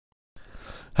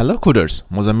Hello coders,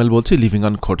 Mozammel বলছি living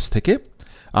on codes থেকে।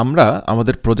 আমরা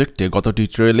আমাদের প্রজেক্টে গত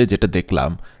টিউটোরিয়ালে যেটা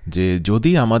দেখলাম যে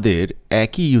যদি আমাদের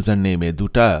একই ইউজার নেমে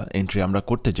দুটা এন্ট্রি আমরা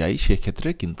করতে যাই সেক্ষেত্রে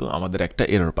কিন্তু আমাদের একটা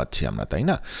এরর পাচ্ছি আমরা, তাই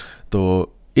না? তো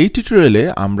এই টিউটোরিয়ালে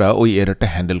আমরা ওই এররটা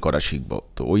হ্যান্ডেল করা শিখব।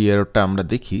 তো ওই এররটা আমরা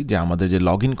দেখি যে আমাদের যে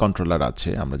লগ ইন কন্ট্রোলার আছে,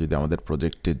 আমরা যদি আমাদের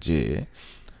প্রজেক্টে যে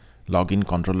লগ ইন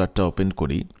কন্ট্রোলারটা ওপেন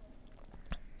করি,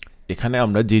 এখানে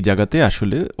আমরা যে জায়গাতে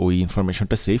আসলে ওই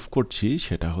ইনফরমেশনটা সেভ করছি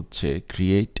সেটা হচ্ছে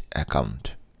ক্রিয়েট অ্যাকাউন্ট।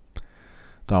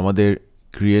 তো আমাদের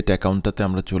ক্রিয়েট অ্যাকাউন্টটাতে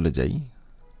আমরা চলে যাই,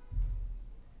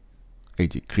 এই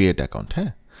যে ক্রিয়েট অ্যাকাউন্ট।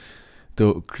 হ্যাঁ, তো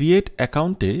ক্রিয়েট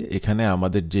অ্যাকাউন্টে এখানে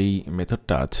আমাদের যেই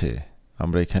মেথডটা আছে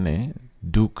আমরা এখানে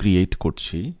ডু ক্রিয়েট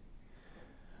করছি,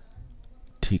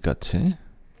 ঠিক আছে।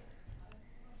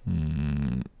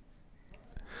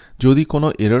 যদি কোনো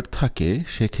এরর থাকে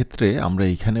সেক্ষেত্রে আমরা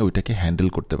এইখানে ওইটাকে হ্যান্ডেল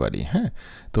করতে পারি। হ্যাঁ,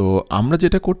 তো আমরা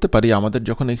যেটা করতে পারি, আমাদের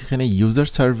যখন এখানে ইউজার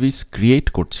সার্ভিস ক্রিয়েট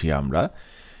করছি আমরা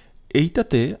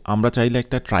এইটাতে আমরা চাইলে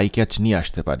একটা ট্রাই ক্যাচ নিয়ে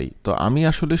আসতে পারি। তো আমি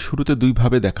আসলে শুরুতে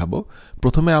দুইভাবে দেখাবো।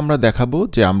 প্রথমে আমরা দেখাবো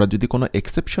যে আমরা যদি কোনো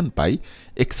এক্সেপশন পাই,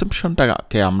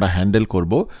 এক্সেপশনটাকে আমরা হ্যান্ডেল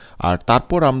করব, আর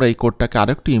তারপর আমরা এই কোডটাকে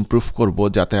আরেকটু ইমপ্রুভ করব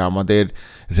যাতে আমাদের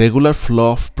রেগুলার ফ্লো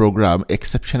অফ প্রোগ্রাম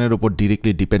এক্সেপশনের উপর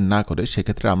ডিরেক্টলি ডিপেন্ড না করে।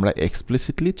 সেক্ষেত্রে আমরা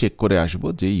এক্সপ্লিসিটলি চেক করে আসবো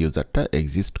যে ইউজারটা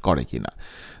এক্সিস্ট করে কি না।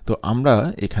 তো আমরা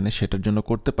এখানে সেটার জন্য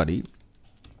করতে পারি,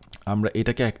 আমরা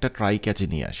এটাকে একটা ট্রাই ক্যাচে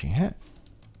নিয়ে আসি। হ্যাঁ,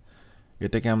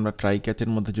 এটাকে আমরা ট্রাই ক্যাচের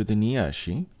মধ্যে যদি নিয়ে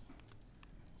আসি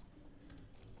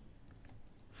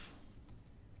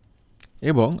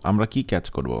এবং আমরা কি ক্যাচ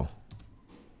করব,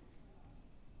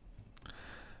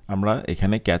 আমরা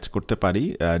এখানে ক্যাচ করতে পারি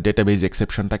ডেটাবেজ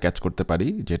এক্সেপশনটা ক্যাচ করতে পারি,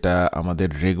 যেটা আমাদের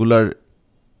রেগুলার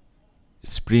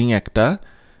স্প্রিং একটা,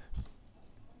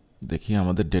 দেখি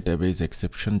আমাদের ডেটাবেজ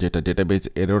এক্সেপশন যেটা ডেটাবেজ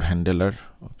এরর হ্যান্ডেলার,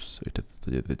 এটা তো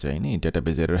যেতে চাইনি,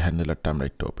 ডেটাবেজ এরর হ্যান্ডেলারটা আমরা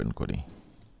একটু ওপেন করি।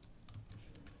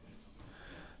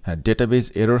 হ্যাঁ, ডেটাবেজ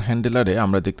এরর হ্যান্ডেলারে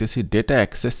আমরা দেখতেছি ডেটা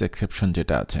অ্যাক্সেস এক্সেপশন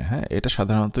যেটা আছে। হ্যাঁ, এটা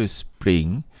সাধারণত স্প্রিং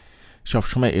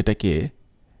সবসময় এটাকে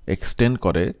এক্সটেন্ড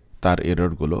করে তার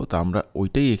এররগুলো, তো আমরা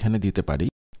ওইটাই এখানে দিতে পারি।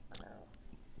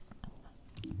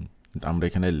 আমরা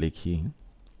এখানে লিখি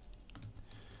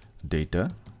data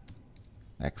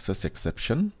access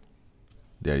exception,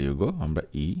 there you go, আমরা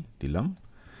ই দিলাম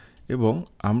এবং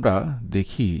আমরা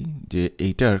দেখি যে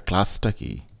এইটার ক্লাসটা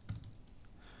কি।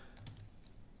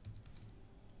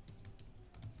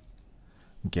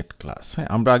 Gate class. হ্যাঁ,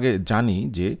 আমরা আগে জানি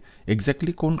যে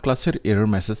এক্স্যাক্টলি কোন ক্লাসের এরর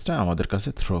মেসেজটা আমাদের কাছে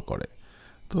থ্রো করে।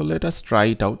 তো let us try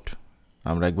it out,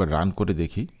 আমরা একবার রান করে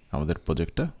দেখি আমাদের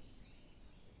প্রজেক্টটা।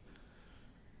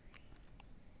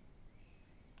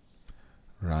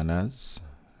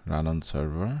 run on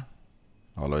server,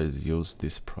 always use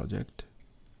this project.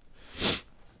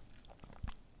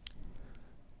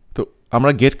 তো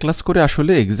আমরা গেট ক্লাস করে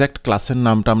আসলে এক্স্যাক্ট ক্লাসের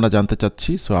নামটা আমরা জানতে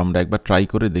চাচ্ছি। সো আমরা একবার ট্রাই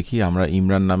করে দেখি। আমরা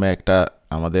ইমরান নামে একটা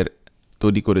আমাদের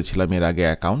তৈরি করেছিলাম এর আগে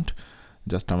অ্যাকাউন্ট,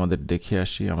 জাস্ট আমাদের দেখে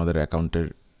আসি আমাদের অ্যাকাউন্টের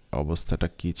অবস্থাটা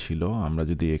কি ছিল। আমরা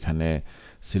যদি এখানে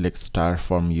সিলেক্ট স্টার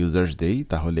ফ্রম ইউজার্স দেই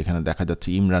তাহলে এখানে দেখা যাচ্ছে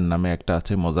ইমরান নামে একটা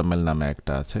আছে, মোজাম্মেল নামে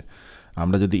একটা আছে।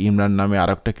 আমরা যদি ইমরান নামে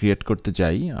আরেকটা ক্রিয়েট করতে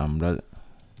যাই আমরা,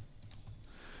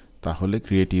 তাহলে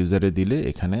ক্রিয়েট ইউজারে দিলে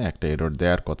এখানে একটা এরর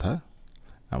দেওয়ার কথা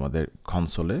আমাদের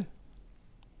কনসোলে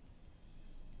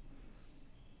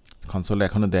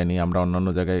এখনো দেয়নি। আমরা অন্যান্য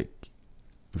জায়গায়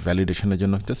ভ্যালিডেশনের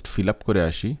জন্য জাস্ট ফিল আপ করে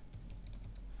আসি।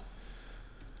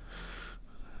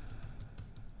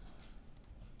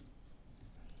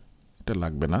 এটা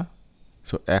লাগবে না।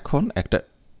 সো এখন একটা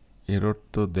এরর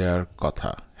তো দেওয়ার কথা।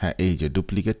 হ্যাঁ, এই যে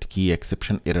ডুপ্লিকেট কি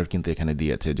এক্সেপশন এরর কিন্তু এখানে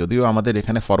দিয়েছে, যদিও আমাদের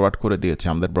এখানে ফরওয়ার্ড করে দিয়েছে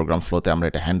আমাদের প্রোগ্রাম ফ্লোতে, আমরা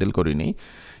এটা হ্যান্ডেল করিনি,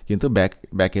 কিন্তু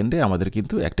ব্যাক এন্ডে আমাদের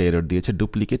কিন্তু একটা এরর দিয়েছে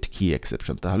ডুপ্লিকেট কি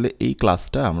এক্সেপশন। তাহলে এই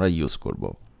ক্লাসটা আমরা ইউজ করব।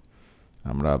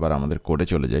 আমরা আবার আমাদের কোডে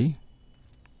চলে যাই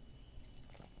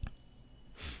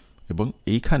এবং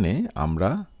এইখানে আমরা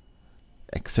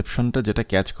এক্সেপশনটা যেটা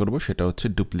ক্যাচ করব সেটা হচ্ছে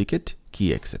ডুপ্লিকেট কি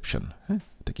এক্সেপশন। হ্যাঁ,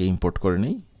 এটাকে ইম্পোর্ট করে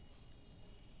নিই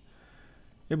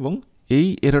এবং এই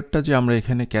এররটা যে আমরা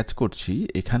এখানে ক্যাচ করছি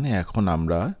এখানে এখন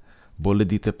আমরা বলে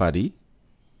দিতে পারি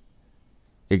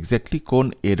এক্স্যাক্টলি কোন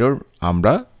এরর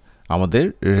আমরা আমাদের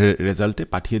রেজাল্টে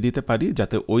পাঠিয়ে দিতে পারি,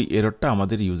 যাতে ওই এররটা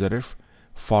আমাদের ইউজারের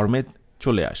ফর্মে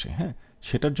চলে আসে। হ্যাঁ,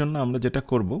 সেটার জন্য আমরা যেটা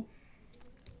করব,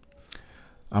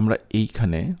 আমরা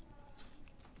এইখানে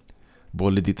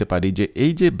বলে দিতে পারি যে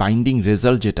এই যে বাইন্ডিং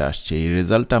রেজাল্ট যেটা আসছে এই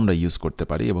রেজাল্টটা আমরা ইউজ করতে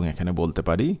পারি এবং এখানে বলতে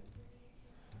পারি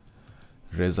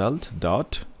রেজাল্ট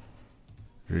ডট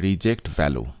রিজেক্ট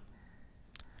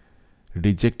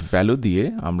ভ্যালু দিয়ে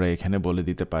আমরা এখানে বলে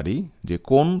দিতে পারি যে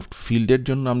কোন ফিল্ডের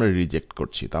জন্য আমরা রিজেক্ট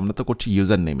করছি। তো আমরা তো করছি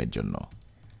ইউজার নেমের জন্য,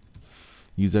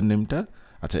 ইউজার নেমটা।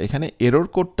 আচ্ছা, এখানে এরর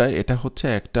কোডটা এটা হচ্ছে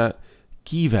একটা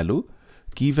কি ভ্যালু,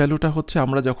 কি ভ্যালুটা হচ্ছে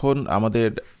আমরা যখন আমাদের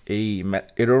এই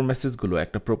এরর মেসেজগুলো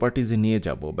একটা প্রপার্টিজে নিয়ে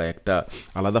যাব বা একটা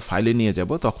আলাদা ফাইলে নিয়ে যাব,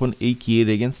 তখন এই কি এর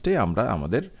এগেনস্টে আমরা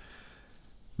আমাদের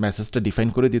মেসেজটা ডিফাইন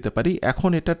করে দিতে পারি। এখন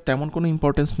এটার তেমন কোনো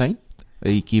ইম্পর্টেন্স নাই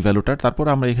এই কি ভ্যালুটার। তারপর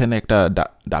আমরা এখানে একটা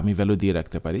ডামি ভ্যালু দিয়ে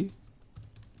রাখতে পারি,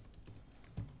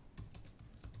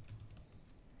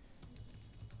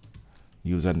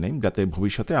 ইউজার নেম, যাতে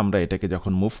ভবিষ্যতে আমরা এটাকে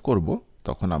যখন মুভ করব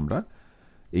তখন আমরা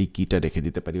এই কিটা রেখে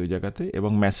দিতে পারি ওই জায়গাতে,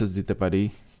 এবং মেসেজ দিতে পারি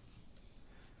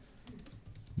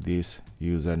this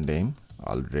user name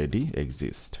already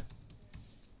exist.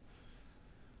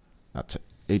 আচ্ছা,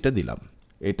 এইটা দিলাম।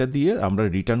 এটা দিয়ে আমরা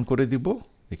রিটার্ন করে দিব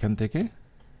এখান থেকে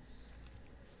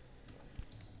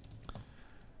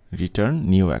রিটার্ন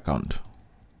নিউ অ্যাকাউন্ট।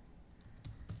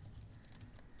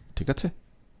 ঠিক আছে,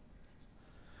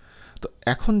 তো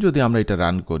এখন যদি আমরা এটা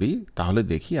রান করি তাহলে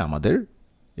দেখি আমাদের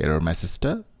এরর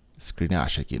মেসেজটা স্ক্রিনে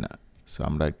আসে কি না। সো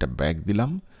আমরা একটা ব্যাক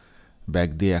দিলাম, ব্যাক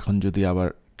দিয়ে এখন যদি আবার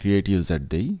ক্রিয়েট ইউজার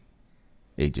দেই,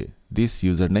 এই যে this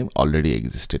user name already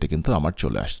exist, এটা কিন্তু আমার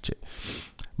চলে আসছে।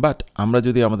 বাট আমরা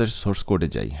যদি আমাদের সোর্স কোডে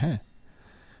যাই, হ্যাঁ,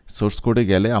 সোর্স কোডে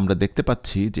গেলে আমরা দেখতে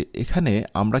পাচ্ছি যে এখানে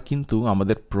আমরা কিন্তু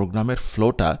আমাদের প্রোগ্রামের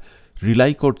ফ্লোটা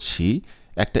রিলাই করছি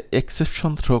একটা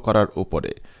এক্সেপশন থ্রো করার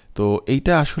উপরে। তো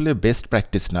এইটা আসলে বেস্ট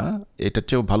প্র্যাকটিস না, এটার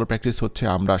চেয়েও ভালো প্র্যাকটিস হচ্ছে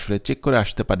আমরা আসলে চেক করে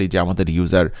আসতে পারি যে আমাদের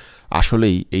ইউজার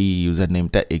আসলেই এই ইউজার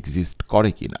নেমটা এক্সিস্ট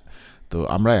করে কি না। তো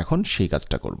আমরা এখন সেই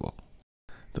কাজটা করব।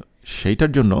 তো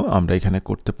সেইটার জন্য আমরা এখানে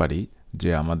করতে পারি যে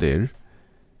আমাদের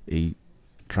এই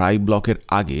ট্রাই ব্লকের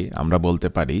আগে আমরা বলতে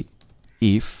পারি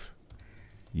if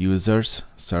users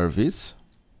service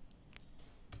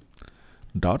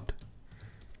dot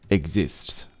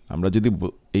exists. আমরা যদি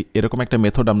এরকম একটা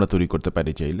মেথড আমরা তৈরি করতে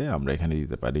পারি চাইলে আমরা এখানে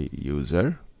দিতে পারি user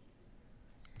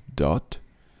dot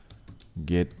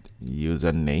gate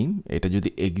user name. এটা যদি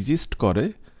এক্সিস্ট করে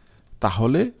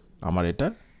তাহলে আমার এটা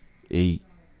এই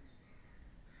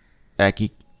একই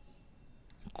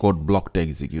কোড ব্লকটা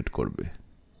এক্সিকিউট করবে।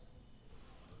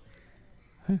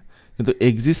 হ্যাঁ, কিন্তু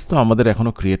এক্সিস্ট তো আমাদের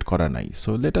এখনও ক্রিয়েট করা নাই। So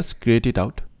let us create it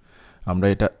out. আমরা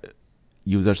এটা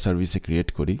ইউজার সার্ভিসে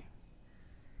ক্রিয়েট করি।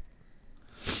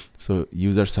 সো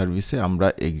ইউজার সার্ভিসে আমরা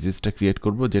এক্সিস্টটা ক্রিয়েট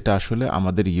করব, যেটা আসলে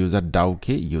আমাদের ইউজার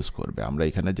ডাউকে ইউজ করবে। আমরা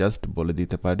এখানে জাস্ট বলে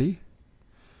দিতে পারি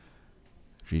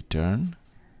রিটার্ন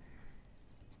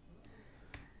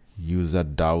ইউজার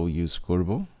ডাউ ইউজ করব।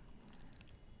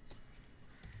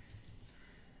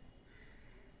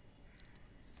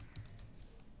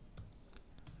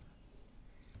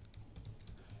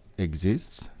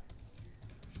 exists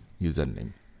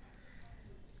username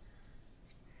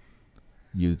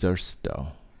users DAO।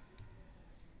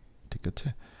 ঠিক আছে,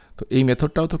 তো এই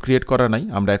মেথডটাও তো ক্রিয়েট করা নাই,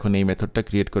 আমরা এখন এই মেথডটা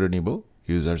ক্রিয়েট করে নিব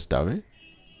ইউজার্স ডাওয়ে।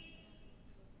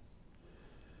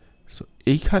 সো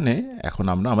এইখানে এখন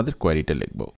আমরা আমাদের কোয়ারিটা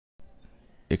লিখব।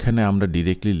 এখানে আমরা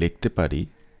ডিরেক্টলি লিখতে পারি,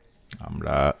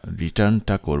 আমরা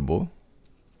রিটার্নটা করব,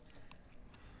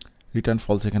 রিটার্ন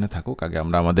ফলস এখানে থাকুক, আগে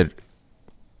আমরা আমাদের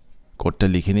কোডটা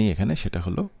লিখে নিই এখানে। সেটা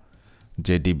হলো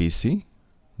jdbc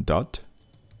dot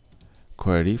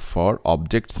query for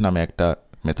objects নামে একটা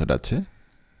মেথড আছে।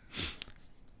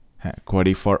 হ্যাঁ,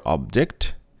 কোয়ারি ফর অবজেক্ট।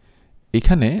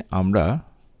 এখানে আমরা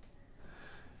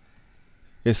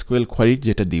এসকিউএল কোয়ারি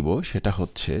যেটা দিব সেটা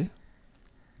হচ্ছে,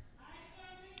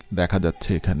 দেখা যাচ্ছে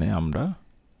এখানে আমরা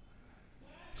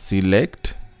সিলেক্ট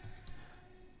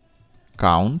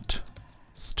কাউন্ট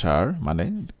স্টার, মানে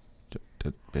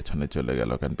পেছনে চলে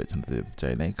গেল, কারণ পেছনে যেতে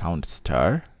চাই নাই, count star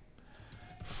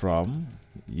from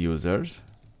user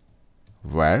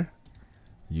wire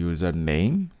user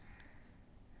name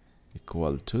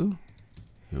equal to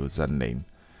user name.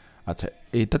 আচ্ছা,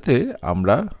 এইটাতে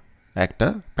আমরা একটা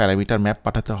প্যারামিটার ম্যাপ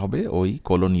পাঠাতে হবে ওই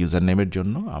কোলন ইউজার নেমের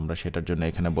জন্য। আমরা সেটার জন্য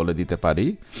এখানে বলে দিতে পারি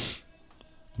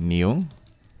new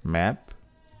map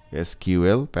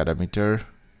SQL parameter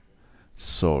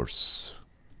source.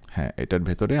 হ্যাঁ, এটার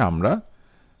ভেতরে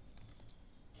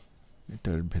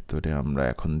আমরা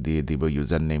এখন দিয়ে দিব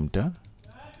ইউজার নেমটা,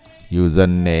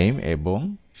 ইউজার নেম, এবং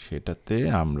সেটাতে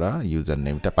আমরা ইউজার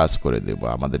নেমটা পাস করে দেব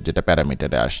আমাদের যেটা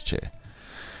প্যারামিটারে আসছে,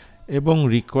 এবং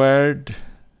রিকোয়ার্ড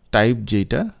টাইপ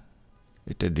যেটা,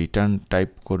 এটা রিটার্ন টাইপ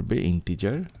করবে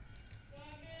ইন্টিজার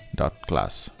ডট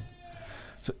ক্লাস।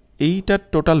 সো এইটার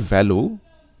টোটাল ভ্যালু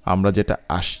আমরা যেটা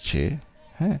আসছে,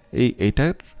 হ্যাঁ,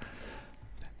 এইটার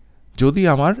যদি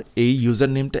আমার এই ইউজার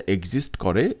নেমটা এক্সিস্ট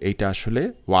করে এইটা আসলে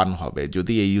 1 হবে।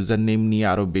 যদি এই ইউজার নেম নিয়ে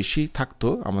আরও বেশি থাকতো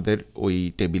আমাদের ওই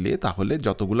টেবিলে, তাহলে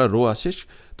যতগুলা রো আসে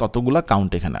ততগুলা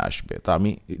কাউন্ট এখানে আসবে। তো আমি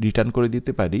রিটার্ন করে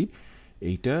দিতে পারি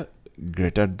এইটা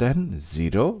গ্রেটার দ্যান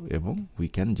 0, এবং we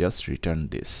can just return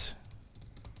this.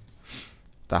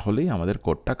 তাহলেই আমাদের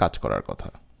কোডটা কাজ করার কথা।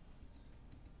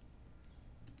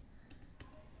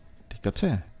 ঠিক ঠিক আছে।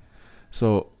 সো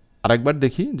আরেকবার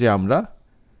দেখি যে আমরা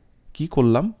কি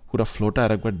করলাম, পুরো ফ্লোটা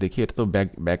আরেকবার দেখি। এটা তো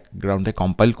ব্যাকগ্রাউন্ডে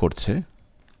কম্পাইল করছে।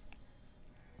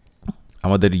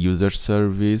 আমাদের user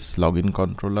service log in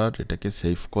controller, এটাকে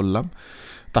সেভ করলাম।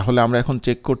 তাহলে আমরা এখন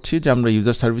চেক করছি যে আমরা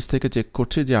ইউজার সার্ভিস থেকে চেক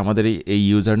করছি যে আমাদের এই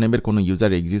ইউজার নেমের কোনো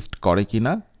ইউজার এক্সিস্ট করে কি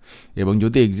না, এবং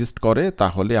যদি এক্সিস্ট করে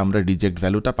তাহলে আমরা রিজেক্ট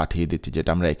ভ্যালুটা পাঠিয়ে দিচ্ছি, যেটা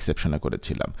আমরা এক্সেপশনে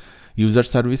করেছিলাম। ইউজার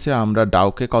সার্ভিসে আমরা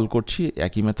ডাওকে কল করছি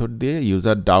একই মেথড দিয়ে।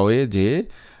 ইউজার ডাওয়ে যে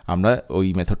আমরা ওই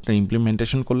মেথডটা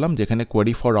ইমপ্লিমেন্টেশন করলাম, যেখানে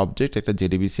কোয়েরি ফর অবজেক্ট একটা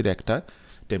জেডিবিসির একটা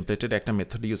টেমপ্লেটের একটা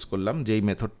মেথড ইউজ করলাম, যেই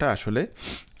মেথডটা আসলে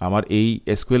আমার এই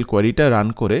এসকিউএল কোয়েরিটা রান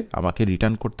করে আমাকে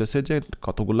রিটার্ন করতেছে যে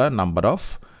কতগুলা নাম্বার অফ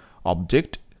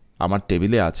অবজেক্ট আমার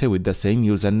টেবিলে আছে with the same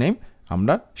user name.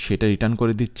 আমরা সেটা রিটার্ন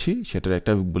করে দিচ্ছি, সেটার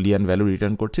একটা বুলিয়ান ভ্যালু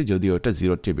রিটার্ন করছি। যদি ওটা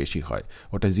 0-র চেয়ে বেশি হয়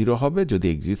ওটা 0 হবে, যদি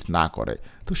এক্সিস্ট না করে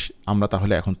তো আমরা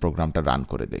তাহলে এখন প্রোগ্রামটা রান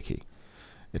করে দেখি।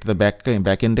 এটা তো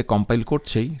ব্যাক এন্ডে কম্পাইল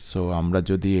করছেই। সো আমরা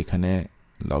যদি এখানে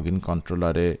log in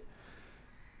কন্ট্রোলারে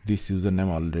this user name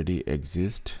already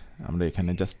exist, আমরা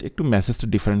এখানে জাস্ট একটু মেসেজটা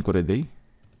ডিফারেন্ট করে দেই,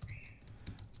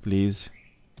 প্লিজ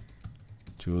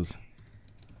চুজ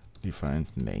ডিফারেন্ট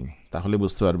নেম, তাহলে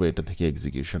বুঝতে পারবো এটা থেকে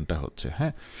এক্সিকিউশনটা হচ্ছে।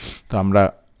 হ্যাঁ, তো আমরা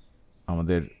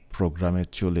আমাদের প্রোগ্রামে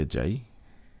চলে যাই।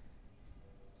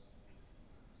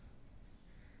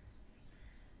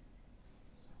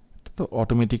 তো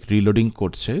অটোমেটিক রিলোডিং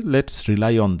করছে, লেটস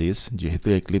রিলাই অন দিস, যেহেতু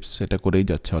এক্লিপস এটা করেই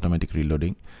যাচ্ছে অটোমেটিক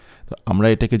রিলোডিং। তো আমরা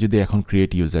এটাকে যদি এখন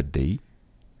ক্রিয়েট ইউজার দেই,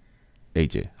 এই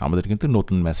যে আমাদের কিন্তু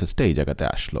নতুন মেসেজটা এই জায়গাতে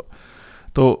আসলো।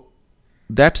 তো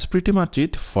that's pretty much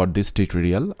it for this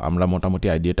tutorial. আমরা মোটামুটি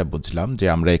আইডিয়াটা বুঝলাম যে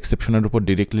আমরা এক্সেপশনের উপর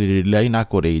ডিরেক্টলি রিলাই না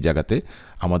করে এই জায়গাতে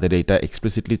আমাদের এইটা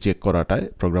এক্সপ্লিসিটলি চেক করাটা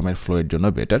প্রোগ্রামের ফ্লোয়ের জন্য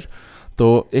বেটার। তো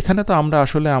এখানে তো আমরা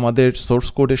আসলে আমাদের সোর্স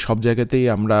কোডের সব জায়গাতেই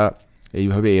আমরা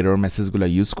এইভাবে এরর মেসেজগুলো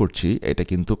ইউজ করছি, এটা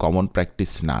কিন্তু কমন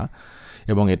প্র্যাকটিস না,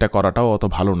 এবং এটা করাটাও অত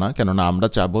ভালো না। কেননা আমরা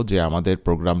চাবো যে আমাদের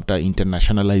প্রোগ্রামটা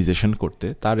ইন্টারন্যাশনালাইজেশন করতে।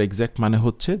 তার এক্স্যাক্ট মানে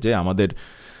হচ্ছে যে আমাদের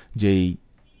যেই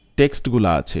টেক্সটগুলো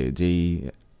আছে, যেই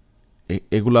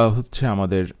এগুলা হচ্ছে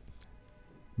আমাদের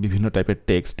বিভিন্ন টাইপের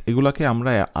টেক্সট, এগুলাকে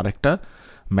আমরা আরেকটা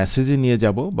মেসেজে নিয়ে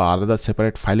যাব বা আলাদা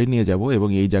সেপারেট ফাইলে নিয়ে যাব, এবং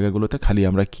এই জায়গাগুলোতে খালি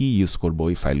আমরা কি ইউজ করব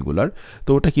ওই ফাইলগুলোর। তো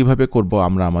ওটা কীভাবে করব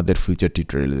আমরা আমাদের ফিউচার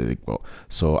টিউটোরিয়ালে দেখব।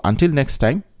 So until next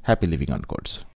time, happy living on codes.